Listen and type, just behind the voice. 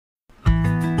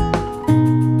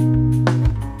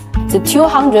the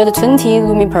 220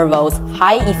 Lumiproves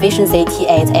high-efficiency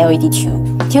T8 LED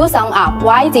tube. To sum up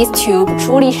why this tube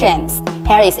truly shines,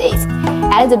 here is it.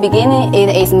 At the beginning,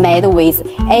 it is made with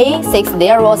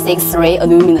A6063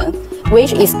 aluminum,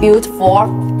 which is built for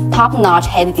top-notch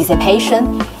heat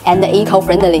dissipation and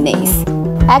eco-friendliness.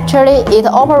 Actually, it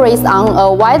operates on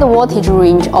a wide voltage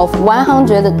range of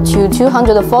 100 to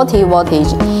 240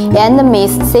 voltage and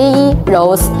meets CE,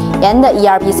 RoHS, and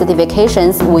ERP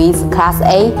certifications with Class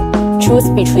A. Choose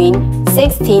between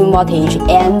 16 voltage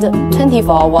and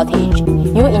 24 voltage.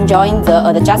 You enjoy the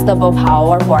adjustable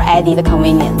power for added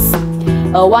convenience.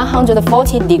 A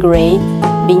 140-degree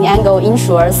beam angle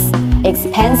ensures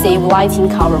expansive lighting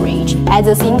coverage. At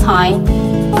the same time,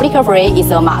 flicker-free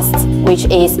is a must, which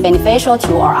is beneficial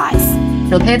to our eyes.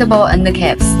 Rotatable end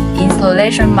caps.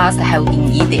 Installation must have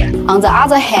been easier. On the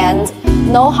other hand,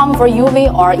 no harmful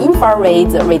UV or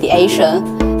infrared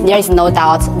radiation. There is no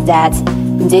doubt that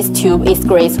this tube is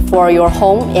great for your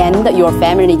home and your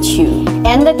family too.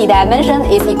 And did I mention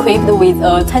it's equipped with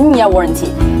a 10-year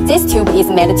warranty? This tube is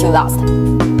made to last.